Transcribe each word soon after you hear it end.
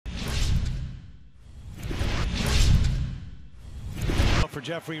for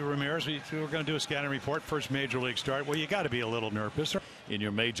Jeffrey Ramirez, we were going to do a scouting report. First major league start. Well, you got to be a little nervous in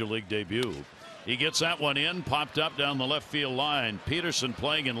your major league debut. He gets that one in, popped up down the left field line. Peterson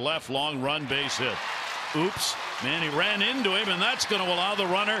playing in left, long run, base hit. Oops, man, he ran into him, and that's going to allow the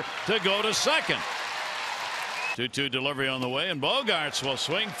runner to go to second. 2-2 delivery on the way, and Bogaerts will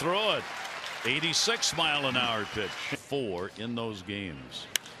swing through it. 86-mile-an-hour pitch. 4 in those games.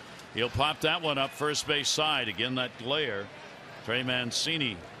 He'll pop that one up first base side. Again, that glare. Trey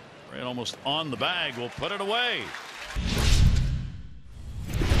Mancini, right almost on the bag, will put it away.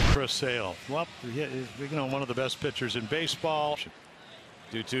 Chris Sale, well, one of the best pitchers in baseball.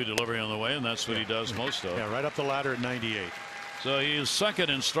 2-2 delivery on the way, and that's what he does most of. Yeah, right up the ladder at 98. So he is second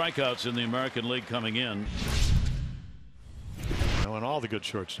in strikeouts in the American League coming in. And all the good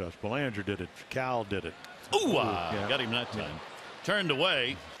shortstops. Belanger did it. Cal did it. Ooh, got him that time. Turned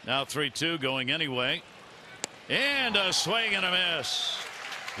away. Now 3-2 going anyway. And a swing and a miss.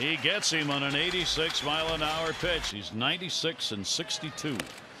 He gets him on an 86-mile-an-hour pitch. He's 96 and 62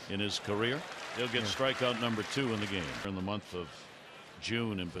 in his career. He'll get strikeout number 2 in the game in the month of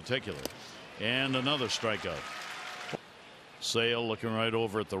June in particular. And another strikeout. Sale looking right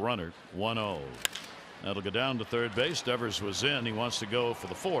over at the runner. 1-0. That'll go down to third base. Devers was in. He wants to go for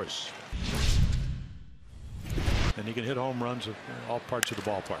the force. And he can hit home runs at all parts of the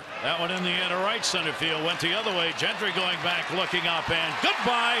ballpark. That one in the air to right center field. Went the other way. Gentry going back, looking up, and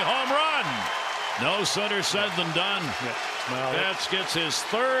goodbye, home run. No sooner said than done. Yeah. Well, Betts gets his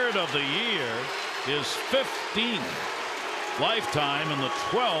 3rd of the year, his 15th lifetime, and the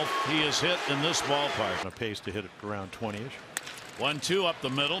 12th he has hit in this ballpark. On a pace to hit it around 20-ish. 1-2 up the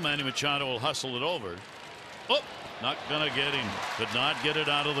middle. Manny Machado will hustle it over. Oh, not gonna get him. Could not get it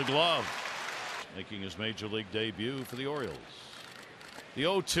out of the glove. Making his major league debut for the Orioles. The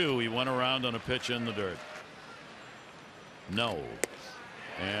 0-2, he went around on a pitch in the dirt. No.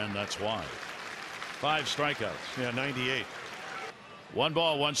 And that's why. 5 strikeouts. Yeah, 98. 1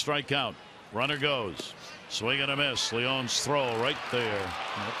 ball, 1 strikeout. Runner goes. Swing and a miss. Leon's throw right there.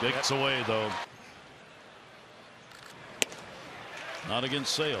 Gets away though. Not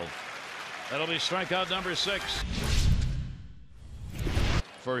against Sale. That'll be strikeout number 6.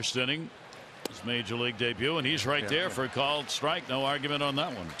 First inning. His major league debut, and he's right there for a called strike. No argument on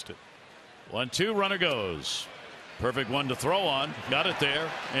that one. 1-2, runner goes. Perfect one to throw on. Got it there,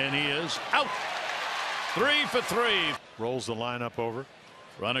 and he is out. 3 for 3. Rolls the lineup over.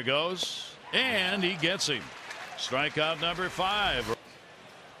 Runner goes, and he gets him. Strikeout number 5.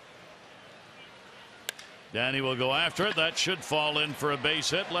 Danny will go after it. That should fall in for a base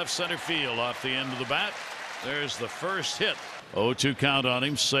hit. Left center field off the end of the bat. There's the first hit. 0-2 count on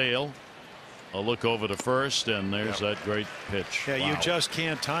him. Sale. A look over to first, and there's that great pitch. Yeah, you just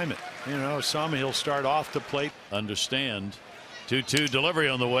can't time it. You know, some he'll start off the plate. Understand. 2-2 delivery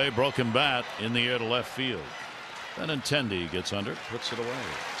on the way. Broken bat in the air to left field. Benintendi gets under it, puts it away.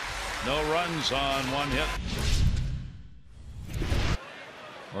 No runs on 1 hit.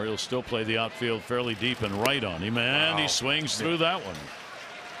 Or he'll still play the outfield fairly deep and right on him, and he swings through that one.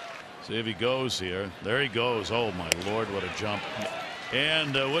 See if he goes here. There he goes. Oh my Lord, what a jump.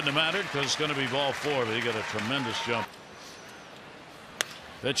 And wouldn't have mattered because it's going to be ball 4, but he got a tremendous jump.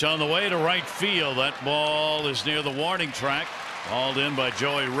 Pitch on the way to right field. That ball is near the warning track. Hauled in by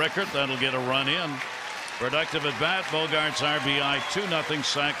Joey Rickert. That'll get a run in. Productive at bat. Bogaerts RBI. 2-0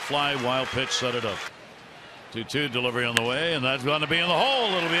 sac fly. Wild pitch set it up. 2-2 delivery on the way, and that's going to be in the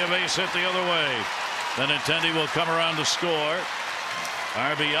hole. It'll be a base hit the other way. Benintendi will come around to score.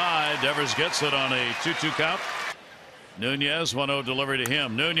 RBI. Devers gets it on a 2-2 count. Nunez, 1-0 delivery to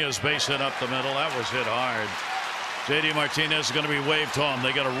him. Nunez base hit up the middle. That was hit hard. J.D. Martinez is going to be waved home.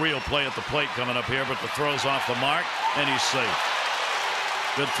 They got a real play at the plate coming up here, but the throw's off the mark, and he's safe.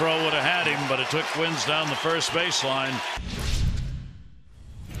 Good throw would have had him, but it took Wins down the first baseline.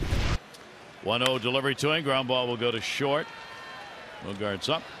 1-0 delivery to him. Ground ball will go to short. Bogaerts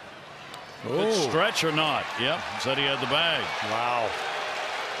up. Good stretch or not? Yep, said he had the bag. Wow.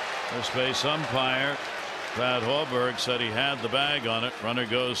 First base umpire Pat Hoiberg said he had the bag on it. Runner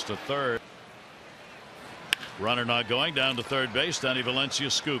goes to third. Runner not going down to third base. Danny Valencia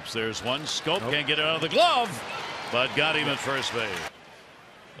scoops. There's one. Scope can't get it out of the glove, but got him at first base.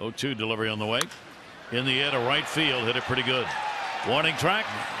 0-2 delivery on the way. In the air to right field. Hit it pretty good. Warning track,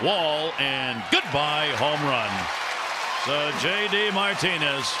 wall, and goodbye home run. So J.D.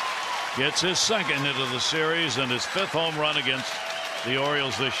 Martinez gets his 2nd hit of the series and his 5th home run against the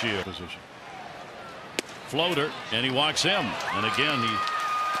Orioles this year. Floater, and he walks him, and again he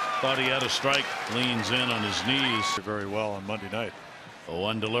thought he had a strike. Leans in on his knees. Very well on Monday night. A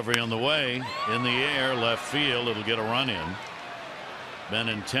 1 delivery on the way. In the air, left field. It'll get a run in.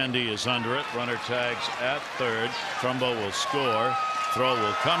 Benintendi is under it. Runner tags at third. Trumbo will score. Throw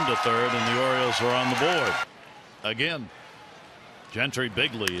will come to third, and the Orioles are on the board. Again, Gentry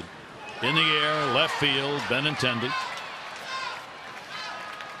big lead. In the air, left field, Benintendi.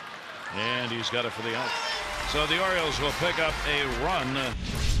 And he's got it for the out. So the Orioles will pick up a run.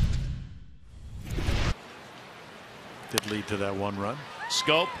 Did lead to that one run.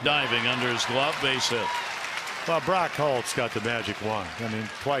 Scope diving under his glove, base hit. Well, Brock Holt's got the magic wand. I mean,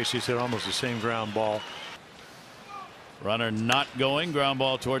 twice he's hit almost the same ground ball. Runner not going. Ground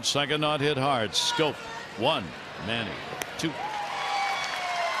ball towards second. Not hit hard. Scope. 1. Manning. 2.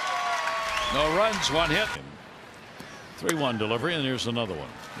 No runs. 1 hit. 3-1 delivery, and here's another one.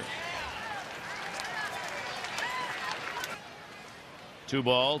 2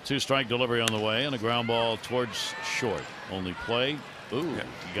 ball, 2 strike delivery on the way, and a ground ball towards short. Only play. Ooh,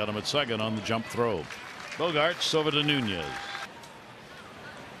 he got him at second on the jump throw. Bogarts over to Nunez.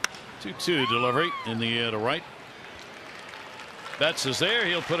 2-2 delivery in the air to right. Betts is there.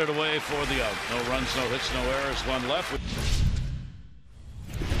 He'll put it away for the out. No runs, no hits, no errors. 1 left.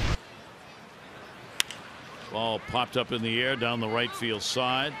 Ball popped up in the air down the right field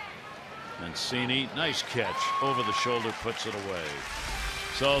side. Mancini, nice catch over the shoulder, puts it away.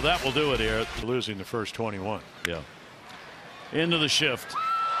 So that will do it here. Losing the first 21. Yeah. Into the shift,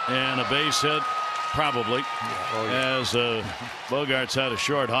 and a base hit, probably. As Bogarts had a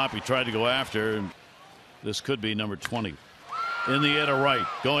short hop, he tried to go after, and this could be number 20. In the air to right,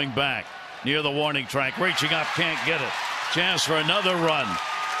 going back near the warning track, reaching up, can't get it. Chance for another run.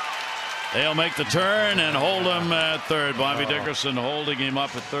 They'll make the turn and hold him at third. Bobby Dickerson holding him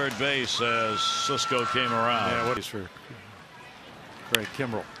up at third base as Cisco came around. Yeah, what is for Craig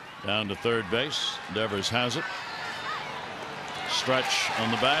Kimbrell. Down to third base. Devers has it. Stretch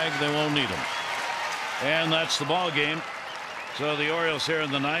on the bag. They won't need him. And that's the ball game. So the Orioles here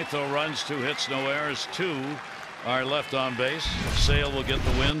in the ninth, 0 runs, 2 hits, no errors. 2 are left on base. Sale will get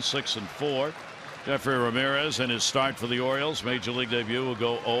the win, 6-4. Jeffrey Ramirez in his start for the Orioles, major league debut, will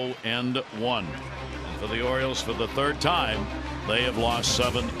go 0-1. And for the Orioles, for the 3rd time, they have lost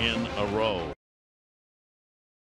 7 in a row.